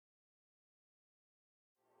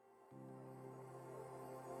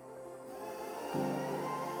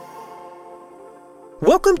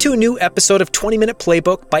Welcome to a new episode of 20-Minute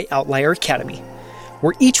Playbook by Outlier Academy,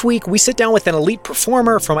 where each week we sit down with an elite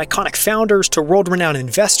performer, from iconic founders to world-renowned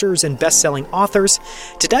investors and best-selling authors,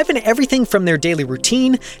 to dive into everything from their daily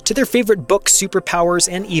routine to their favorite book, superpowers,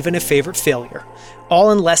 and even a favorite failure,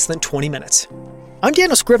 all in less than 20 minutes. I'm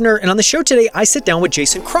Daniel Scrivner, and on the show today, I sit down with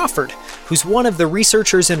Jason Crawford, who's one of the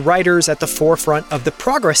researchers and writers at the forefront of the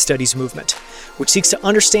progress studies movement, which seeks to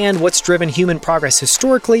understand what's driven human progress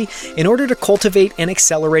historically in order to cultivate and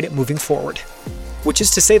accelerate it moving forward. Which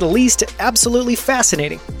is, to say the least, absolutely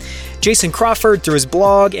fascinating. Jason Crawford, through his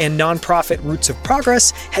blog and nonprofit Roots of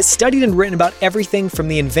Progress, has studied and written about everything from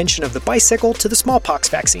the invention of the bicycle to the smallpox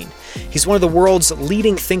vaccine. He's one of the world's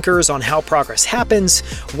leading thinkers on how progress happens,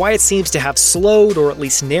 why it seems to have slowed or at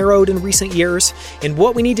least narrowed in recent years, and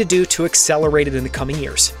what we need to do to accelerate it in the coming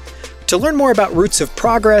years. To learn more about Roots of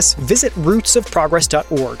Progress, visit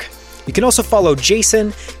rootsofprogress.org. You can also follow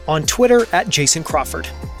Jason on Twitter at Jason Crawford.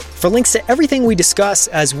 For links to everything we discuss,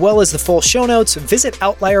 as well as the full show notes, visit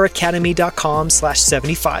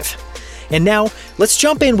outlieracademy.com/75. And now, let's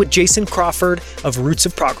jump in with Jason Crawford of Roots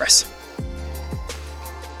of Progress.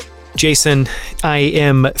 Jason, I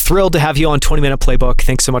am thrilled to have you on 20-Minute Playbook.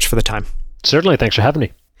 Thanks so much for the time. Certainly. Thanks for having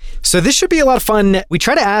me. So this should be a lot of fun. We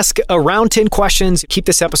try to ask around 10 questions, keep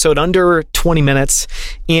this episode under 20 minutes.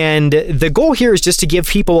 And the goal here is just to give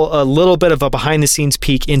people a little bit of a behind the scenes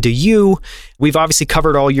peek into you. We've obviously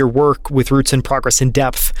covered all your work with Roots and Progress in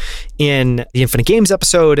depth in the Infinite Games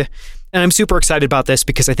episode. And I'm super excited about this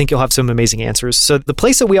because I think you'll have some amazing answers. So the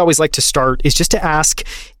place that we always like to start is just to ask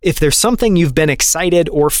if there's something you've been excited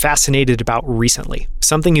or fascinated about recently,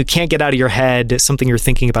 something you can't get out of your head, something you're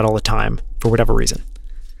thinking about all the time for whatever reason.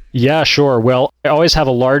 Yeah, sure. Well, I always have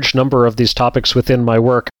a large number of these topics within my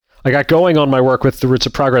work. I got going on my work with the Roots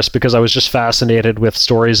of Progress because I was just fascinated with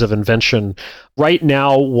stories of invention. Right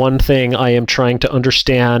now, one thing I am trying to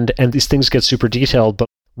understand, and these things get super detailed, but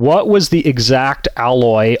what was the exact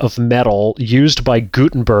alloy of metal used by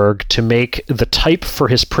Gutenberg to make the type for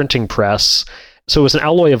his printing press? So it was an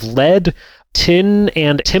alloy of lead, tin,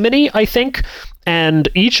 and antimony, I think. And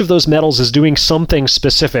each of those metals is doing something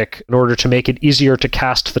specific in order to make it easier to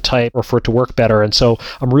cast the type or for it to work better. And so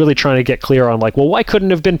I'm really trying to get clear on why couldn't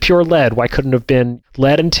it have been pure lead? Why couldn't it have been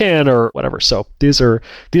lead and tin or whatever? So these are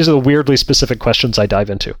the weirdly specific questions I dive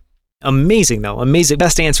into. Amazing, though. Amazing.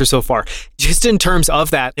 Best answer so far. Just in terms of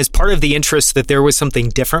that, is part of the interest that there was something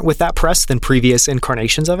different with that press than previous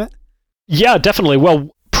incarnations of it? Yeah, definitely. Well,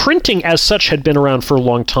 printing as such had been around for a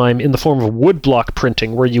long time in the form of woodblock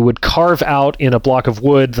printing, where you would carve out in a block of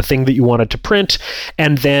wood the thing that you wanted to print,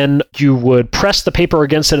 and then you would press the paper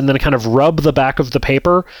against it and then kind of rub the back of the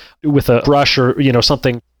paper with a brush or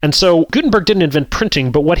something. And so Gutenberg didn't invent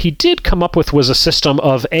printing, but what he did come up with was a system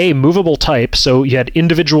of movable type. So you had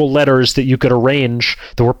individual letters that you could arrange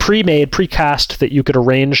that were pre-made, pre-cast, that you could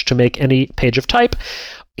arrange to make any page of type.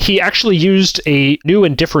 He actually used a new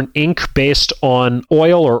and different ink based on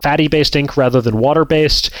oil or fatty-based ink rather than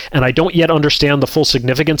water-based, and I don't yet understand the full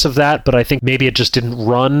significance of that, but I think maybe it just didn't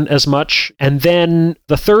run as much. And then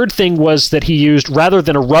the third thing was that he used, rather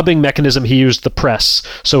than a rubbing mechanism, he used the press.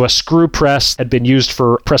 So a screw press had been used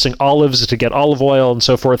for pressing olives to get olive oil and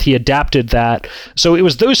so forth. He adapted that. So it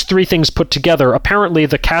was those three things put together. Apparently,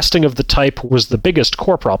 the casting of the type was the biggest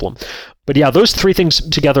core problem. But yeah, those three things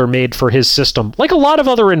together made for his system. Like a lot of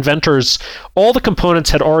other inventors, all the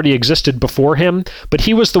components had already existed before him, but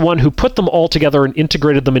he was the one who put them all together and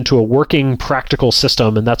integrated them into a working, practical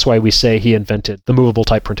system, and that's why we say he invented the movable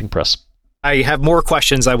type printing press. I have more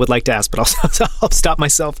questions I would like to ask, but I'll stop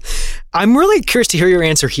myself. I'm really curious to hear your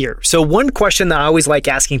answer here. So one question that I always like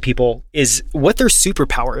asking people is what their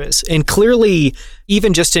superpower is. And clearly,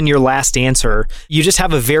 even just in your last answer, you just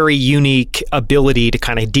have a very unique ability to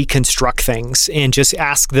kind of deconstruct things and just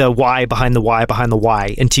ask the why behind the why behind the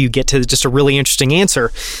why until you get to just a really interesting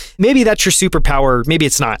answer. Maybe that's your superpower. Maybe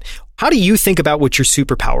it's not. How do you think about what your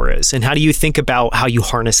superpower is? And how do you think about how you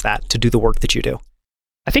harness that to do the work that you do?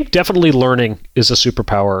 I think definitely learning is a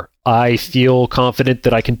superpower. I feel confident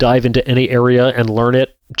that I can dive into any area and learn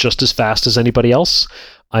it just as fast as anybody else.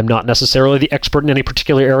 I'm not necessarily the expert in any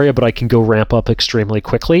particular area, but I can go ramp up extremely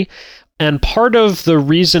quickly. And part of the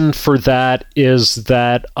reason for that is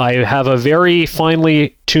that I have a very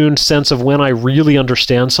finely tuned sense of when I really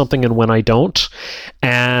understand something and when I don't.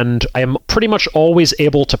 And I'm pretty much always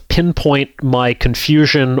able to pinpoint my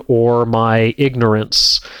confusion or my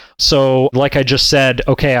ignorance. So like I just said,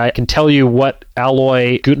 okay, I can tell you what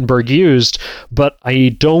alloy Gutenberg used, but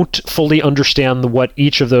I don't fully understand what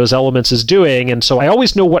each of those elements is doing. And so I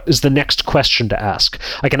always know what is the next question to ask.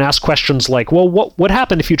 I can ask questions like, well, what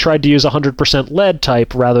happened if you tried to use 100% lead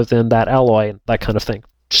type rather than that alloy, that kind of thing.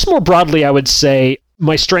 Just more broadly, I would say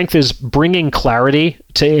my strength is bringing clarity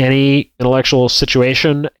to any intellectual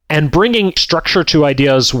situation and bringing structure to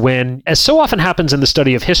ideas when, as so often happens in the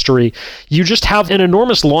study of history, you just have an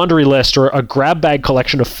enormous laundry list or a grab bag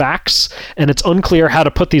collection of facts, and it's unclear how to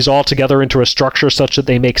put these all together into a structure such that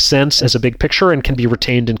they make sense as a big picture and can be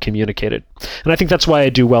retained and communicated. And I think that's why I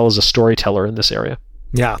do well as a storyteller in this area.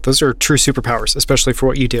 Yeah, those are true superpowers, especially for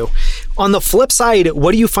what you do. On the flip side,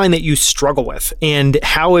 what do you find that you struggle with, and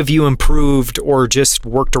how have you improved or just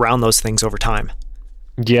worked around those things over time?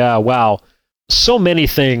 Yeah, wow. So many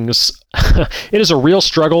things. It is a real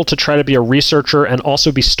struggle to try to be a researcher and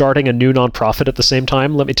also be starting a new nonprofit at the same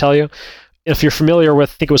time, let me tell you. If you're familiar with,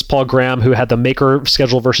 I think it was Paul Graham who had the maker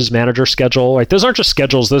schedule versus manager schedule. Like, those aren't just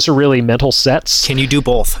schedules, those are really mental sets. Can you do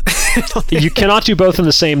both? You cannot do both in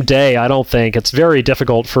the same day, I don't think. It's very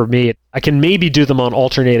difficult for me. I can maybe do them on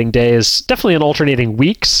alternating days, definitely in alternating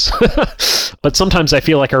weeks. But sometimes I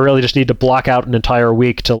feel like I really just need to block out an entire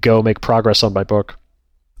week to go make progress on my book.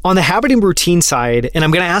 On the habit and routine side, and I'm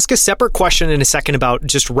going to ask a separate question in a second about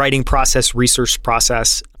just writing process, research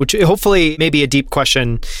process, which hopefully may be a deep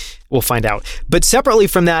question. We'll find out. But separately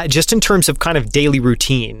from that, just in terms of kind of daily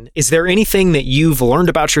routine, is there anything that you've learned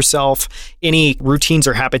about yourself, any routines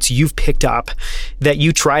or habits you've picked up that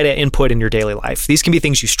you try to input in your daily life? These can be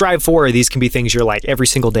things you strive for, or these can be things you're like, every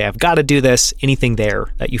single day I've got to do this. Anything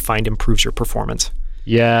there that you find improves your performance?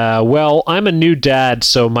 Yeah, well, I'm a new dad,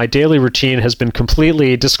 so my daily routine has been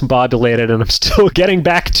completely discombobulated and I'm still getting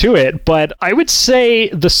back to it. But I would say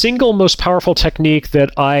the single most powerful technique that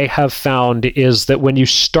I have found is that when you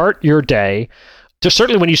start your day,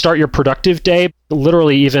 certainly when you start your productive day,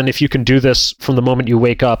 literally even if you can do this from the moment you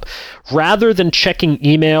wake up, rather than checking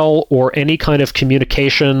email or any kind of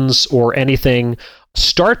communications or anything,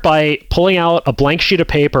 start by pulling out a blank sheet of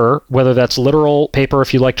paper, whether that's literal paper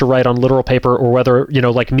if you like to write on literal paper, or whether,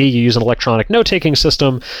 like me, you use an electronic note-taking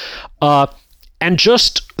system, and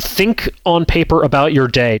just think on paper about your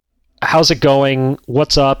day. How's it going?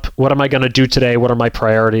 What's up? What am I going to do today? What are my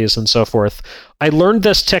priorities? And so forth. I learned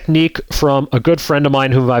this technique from a good friend of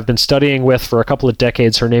mine whom I've been studying with for a couple of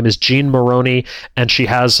decades. Her name is Jean Maroney, and she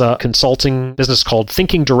has a consulting business called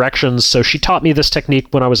Thinking Directions. So she taught me this technique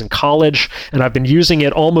when I was in college, and I've been using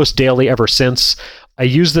it almost daily ever since. I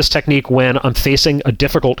use this technique when I'm facing a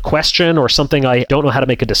difficult question or something I don't know how to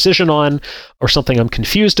make a decision on or something I'm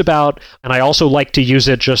confused about. And I also like to use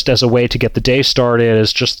it just as a way to get the day started.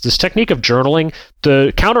 Is just this technique of journaling.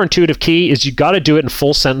 The counterintuitive key is you got to do it in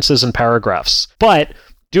full sentences and paragraphs. But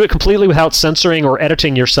do it completely without censoring or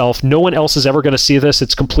editing yourself. No one else is ever going to see this.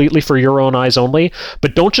 It's completely for your own eyes only.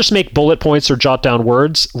 But don't just make bullet points or jot down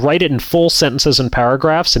words. Write it in full sentences and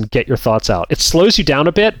paragraphs and get your thoughts out. It slows you down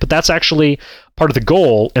a bit, but that's actually part of the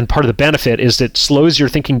goal, and part of the benefit is it slows your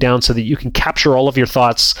thinking down so that you can capture all of your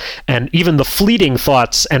thoughts and even the fleeting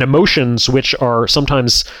thoughts and emotions, which are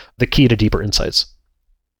sometimes the key to deeper insights.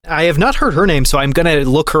 I have not heard her name, so I'm going to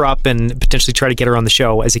look her up and potentially try to get her on the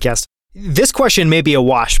show as a guest. This question may be a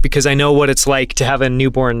wash because I know what it's like to have a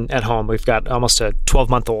newborn at home. We've got almost a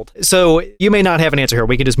 12-month-old. So you may not have an answer here.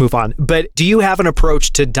 We can just move on. But do you have an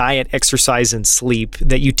approach to diet, exercise, and sleep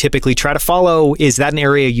that you typically try to follow? Is that an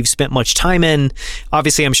area you've spent much time in?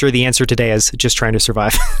 Obviously, I'm sure the answer today is just trying to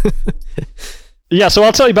survive. Yeah, so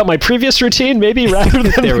I'll tell you about my previous routine, maybe, rather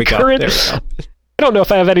than the current. I don't know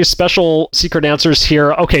if I have any special secret answers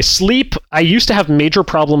here. Okay, sleep. I used to have major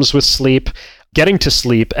problems with sleep. Getting to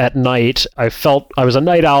sleep at night, I felt I was a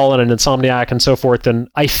night owl and an insomniac and so forth, and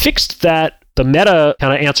I fixed that. The meta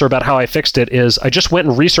kind of answer about how I fixed it is I just went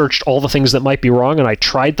and researched all the things that might be wrong, and I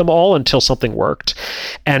tried them all until something worked.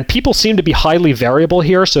 And people seem to be highly variable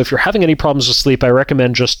here, so if you're having any problems with sleep, I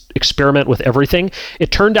recommend just experiment with everything.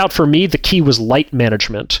 It turned out for me the key was light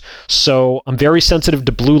management. So I'm very sensitive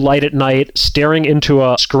to blue light at night. Staring into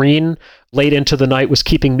a screen late into the night was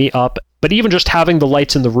keeping me up. But even just having the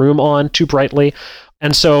lights in the room on too brightly.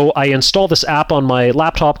 And so I installed this app on my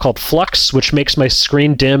laptop called Flux, which makes my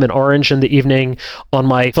screen dim and orange in the evening. On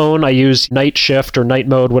my phone, I use night shift or night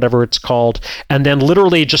mode, whatever it's called. And then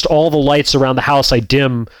literally just all the lights around the house I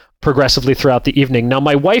dim progressively throughout the evening. Now,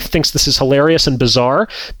 my wife thinks this is hilarious and bizarre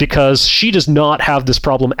because she does not have this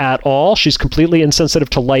problem at all. She's completely insensitive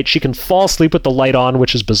to light. She can fall asleep with the light on,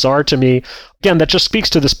 which is bizarre to me. Again, that just speaks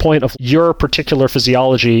to this point of your particular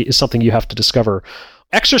physiology is something you have to discover.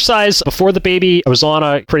 Exercise before the baby, I was on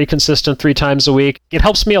a pretty consistent 3 times a week. It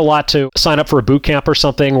helps me a lot to sign up for a boot camp or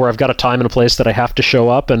something where I've got a time and a place that I have to show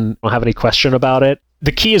up and don't have any question about it.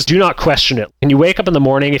 The key is do not question it. When you wake up in the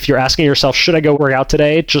morning, if you're asking yourself, should I go work out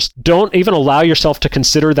today? Just don't even allow yourself to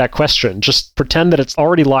consider that question. Just pretend that it's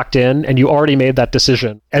already locked in and you already made that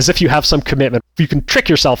decision, as if you have some commitment. You can trick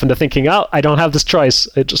yourself into thinking, oh, I don't have this choice.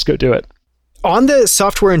 Just go do it. On the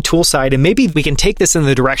software and tool side, and maybe we can take this in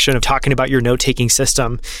the direction of talking about your note-taking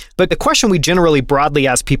system, but the question we generally broadly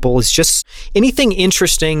ask people is just anything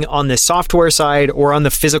interesting on the software side or on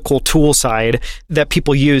the physical tool side that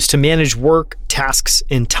people use to manage work, tasks,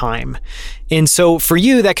 and time. And so for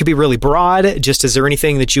you, that could be really broad. Just is there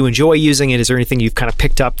anything that you enjoy using, and is there anything you've kind of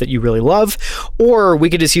picked up that you really love? Or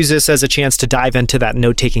we could just use this as a chance to dive into that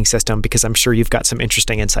note-taking system because I'm sure you've got some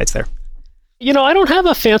interesting insights there. I don't have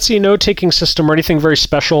a fancy note-taking system or anything very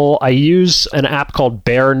special. I use an app called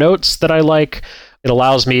Bear Notes that I like. It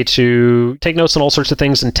allows me to take notes on all sorts of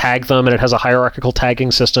things and tag them, and it has a hierarchical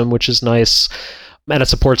tagging system, which is nice, and it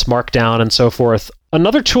supports Markdown and so forth.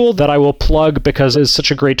 Another tool that I will plug because it's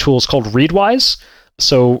such a great tool is called Readwise.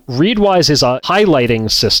 So Readwise is a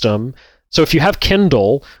highlighting system. So if you have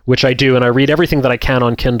Kindle, which I do, and I read everything that I can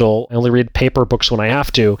on Kindle, I only read paper books when I have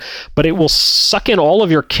to, but it will suck in all of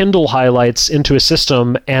your Kindle highlights into a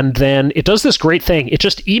system, and then it does this great thing. It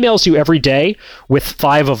just emails you every day with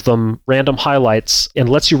 5 of them, random highlights, and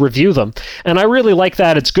lets you review them. And I really like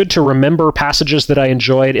that. It's good to remember passages that I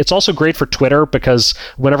enjoyed. It's also great for Twitter because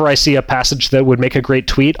whenever I see a passage that would make a great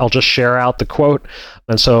tweet, I'll just share out the quote.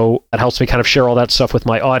 And so it helps me kind of share all that stuff with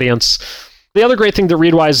my audience. The other great thing that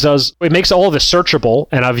Readwise does, it makes all of this searchable,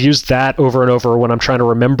 and I've used that over and over when I'm trying to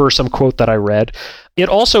remember some quote that I read. It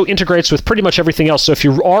also integrates with pretty much everything else. So if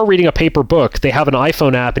you are reading a paper book, they have an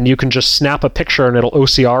iPhone app, and you can just snap a picture and it'll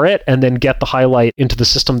OCR it and then get the highlight into the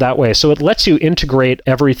system that way. So it lets you integrate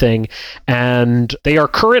everything, and they are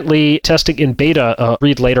currently testing in beta a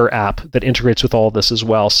Read Later app that integrates with all of this as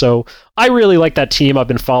well. So I really like that team. I've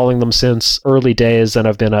been following them since early days, and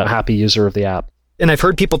I've been a happy user of the app. And I've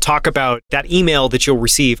heard people talk about that email that you'll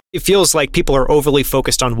receive. It feels like people are overly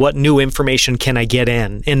focused on what new information can I get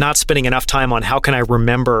in and not spending enough time on how can I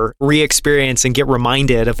remember, re-experience, and get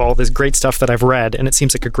reminded of all this great stuff that I've read. And it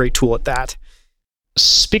seems like a great tool at that.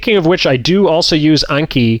 Speaking of which, I do also use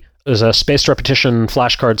Anki as a spaced repetition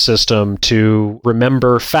flashcard system to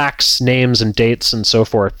remember facts, names, and dates, and so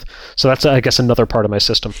forth. So that's, I guess, another part of my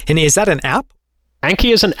system. And is that an app?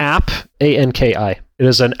 Anki is an app, Anki. It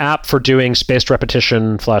is an app for doing spaced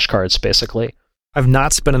repetition flashcards, basically. I've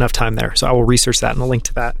not spent enough time there, so I will research that and I'll link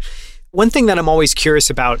to that. One thing that I'm always curious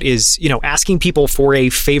about is, asking people for a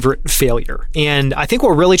favorite failure. And I think what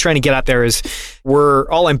we're really trying to get at there is we're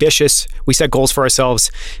all ambitious. We set goals for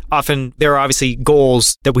ourselves. Often there are obviously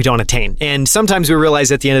goals that we don't attain. And sometimes we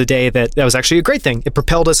realize at the end of the day that was actually a great thing. It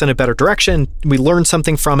propelled us in a better direction. We learned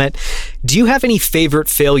something from it. Do you have any favorite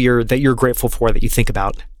failure that you're grateful for that you think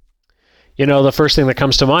about? The first thing that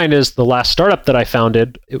comes to mind is the last startup that I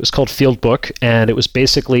founded. It was called Fieldbook, and it was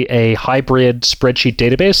basically a hybrid spreadsheet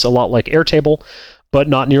database, a lot like Airtable, but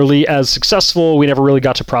not nearly as successful. We never really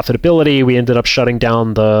got to profitability. We ended up shutting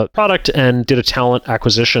down the product and did a talent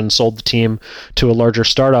acquisition, sold the team to a larger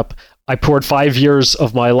startup. I poured 5 years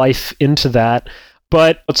of my life into that.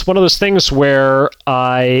 But it's one of those things where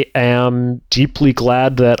I am deeply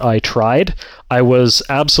glad that I tried. I was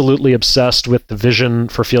absolutely obsessed with the vision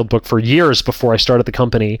for Fieldbook for years before I started the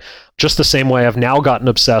company, just the same way I've now gotten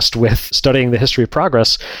obsessed with studying the history of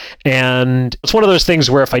progress. And it's one of those things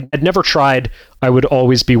where if I had never tried, I would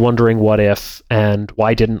always be wondering what if, and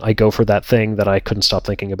why didn't I go for that thing that I couldn't stop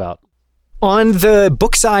thinking about. On the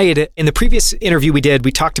book side, in the previous interview we did,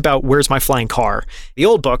 we talked about Where's My Flying Car, the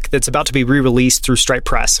old book that's about to be re-released through Stripe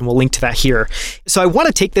Press, and we'll link to that here. So I want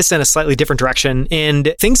to take this in a slightly different direction,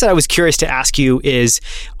 and things that I was curious to ask you is,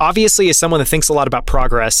 obviously as someone that thinks a lot about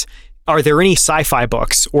progress, are there any sci-fi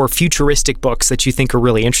books or futuristic books that you think are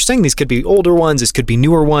really interesting? These could be older ones, this could be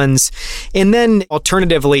newer ones. And then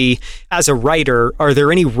alternatively, as a writer, are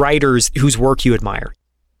there any writers whose work you admire?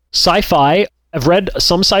 Sci-fi. I've read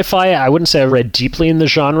some sci-fi. I wouldn't say I read deeply in the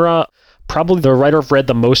genre. Probably the writer I've read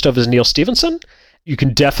the most of is Neal Stephenson. You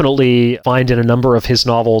can definitely find in a number of his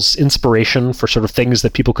novels inspiration for sort of things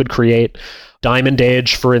that people could create. Diamond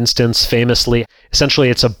Age, for instance, famously. Essentially,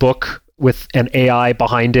 it's a book with an AI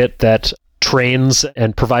behind it that trains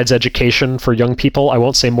and provides education for young people. I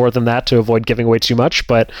won't say more than that to avoid giving away too much,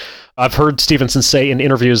 but I've heard Stephenson say in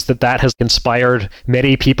interviews that has inspired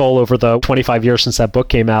many people over the 25 years since that book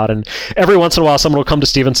came out. And every once in a while, someone will come to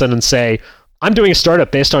Stephenson and say, I'm doing a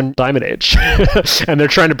startup based on Diamond Age. And they're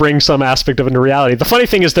trying to bring some aspect of it into reality. The funny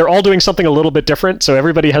thing is they're all doing something a little bit different, so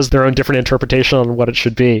everybody has their own different interpretation on what it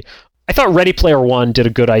should be. I thought Ready Player One did a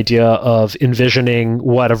good idea of envisioning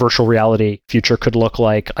what a virtual reality future could look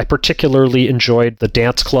like. I particularly enjoyed the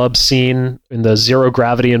dance club scene in the zero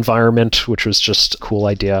gravity environment, which was just a cool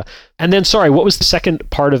idea. And then, sorry, what was the second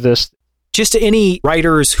part of this? Just any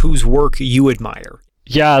writers whose work you admire.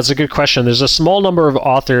 Yeah, it's a good question. There's a small number of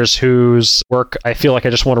authors whose work I feel like I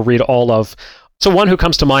just want to read all of. So one who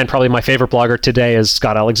comes to mind, probably my favorite blogger today, is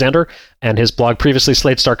Scott Alexander, and his blog previously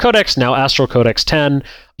Slate Star Codex, now Astral Codex 10.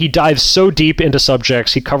 He dives so deep into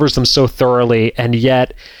subjects, he covers them so thoroughly, and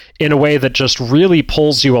yet in a way that just really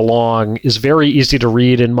pulls you along, is very easy to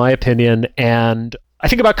read, in my opinion. And I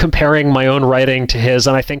think about comparing my own writing to his,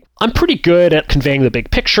 and I think I'm pretty good at conveying the big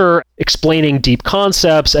picture, explaining deep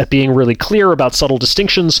concepts, at being really clear about subtle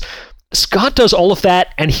distinctions. Scott does all of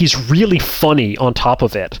that, and he's really funny on top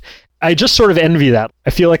of it. I just sort of envy that. I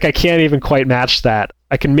feel like I can't even quite match that.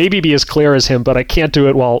 I can maybe be as clear as him, but I can't do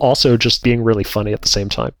it while also just being really funny at the same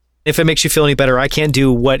time. If it makes you feel any better, I can't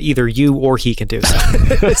do what either you or he can do.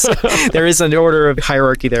 So there is an order of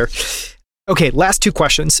hierarchy there. Okay, last two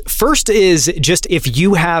questions. First is just if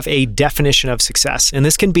you have a definition of success, and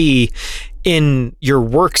this can be in your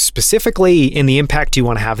work specifically, in the impact you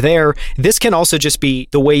want to have there. This can also just be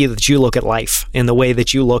the way that you look at life and the way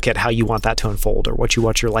that you look at how you want that to unfold or what you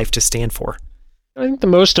want your life to stand for. I think the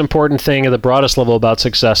most important thing at the broadest level about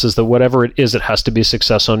success is that whatever it is, it has to be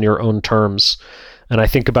success on your own terms. And I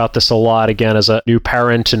think about this a lot, again, as a new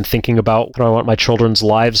parent and thinking about where I want my children's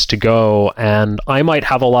lives to go. And I might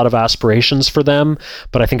have a lot of aspirations for them,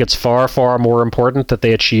 but I think it's far, far more important that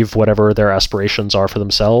they achieve whatever their aspirations are for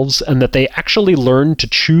themselves and that they actually learn to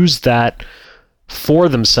choose that for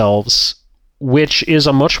themselves, which is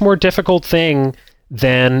a much more difficult thing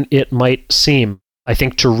than it might seem. I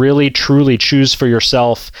think to really, truly choose for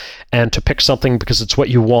yourself and to pick something because it's what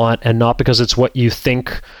you want and not because it's what you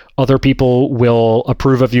think other people will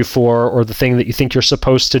approve of you for, or the thing that you think you're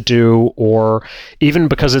supposed to do, or even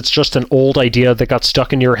because it's just an old idea that got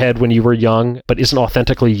stuck in your head when you were young but isn't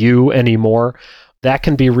authentically you anymore, that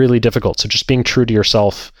can be really difficult. So just being true to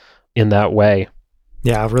yourself in that way.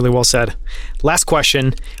 Yeah, really well said. Last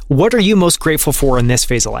question. What are you most grateful for in this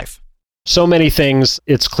phase of life? So many things.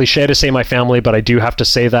 It's cliche to say my family, but I do have to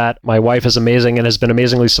say that. My wife is amazing and has been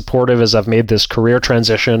amazingly supportive as I've made this career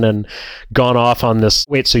transition and gone off on this,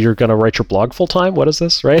 wait, so you're going to write your blog full time? What is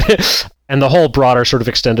this, right? And the whole broader sort of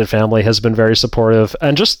extended family has been very supportive.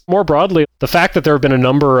 And just more broadly, the fact that there have been a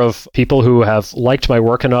number of people who have liked my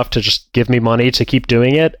work enough to just give me money to keep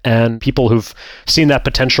doing it, and people who've seen that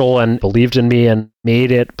potential and believed in me and made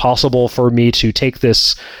it possible for me to take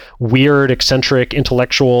this weird, eccentric,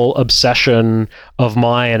 intellectual obsession of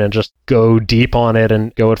mine and just go deep on it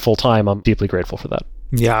and go it full time. I'm deeply grateful for that.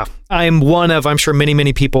 Yeah. I'm one of, I'm sure, many,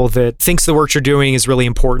 many people that thinks the work you're doing is really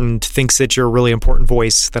important, thinks that you're a really important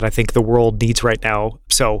voice that I think the world needs right now.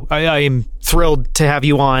 So I am thrilled to have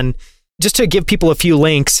you on. Just to give people a few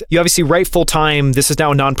links, you obviously write full time. This is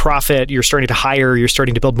now a nonprofit. You're starting to hire. You're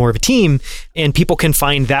starting to build more of a team. And people can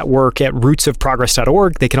find that work at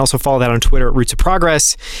rootsofprogress.org. They can also follow that on Twitter at Roots of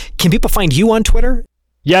Progress. Can people find you on Twitter?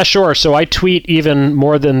 Yeah, sure. So I tweet even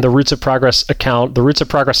more than the Roots of Progress account. The Roots of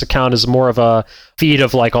Progress account is more of a feed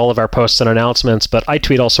of like all of our posts and announcements, but I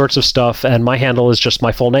tweet all sorts of stuff, and my handle is just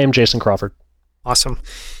my full name, Jason Crawford. Awesome.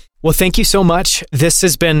 Well, thank you so much. This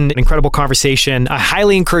has been an incredible conversation. I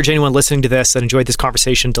highly encourage anyone listening to this that enjoyed this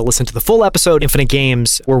conversation to listen to the full episode, Infinite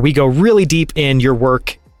Games, where we go really deep in your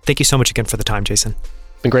work. Thank you so much again for the time, Jason.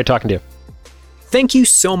 Been great talking to you. Thank you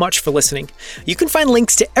so much for listening. You can find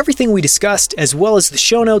links to everything we discussed, as well as the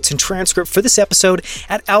show notes and transcript for this episode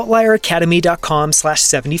at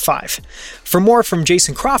outlieracademy.com/75. For more from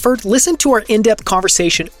Jason Crawford, listen to our in-depth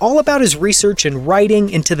conversation all about his research and writing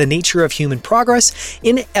into the nature of human progress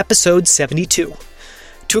in episode 72.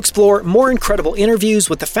 To explore more incredible interviews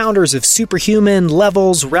with the founders of Superhuman,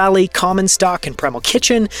 Levels, Rally, Common Stock, and Primal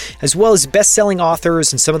Kitchen, as well as best-selling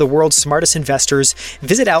authors and some of the world's smartest investors,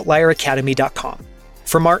 visit outlieracademy.com.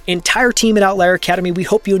 From our entire team at Outlier Academy, we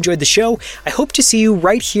hope you enjoyed the show. I hope to see you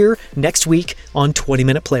right here next week on 20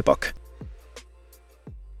 Minute Playbook.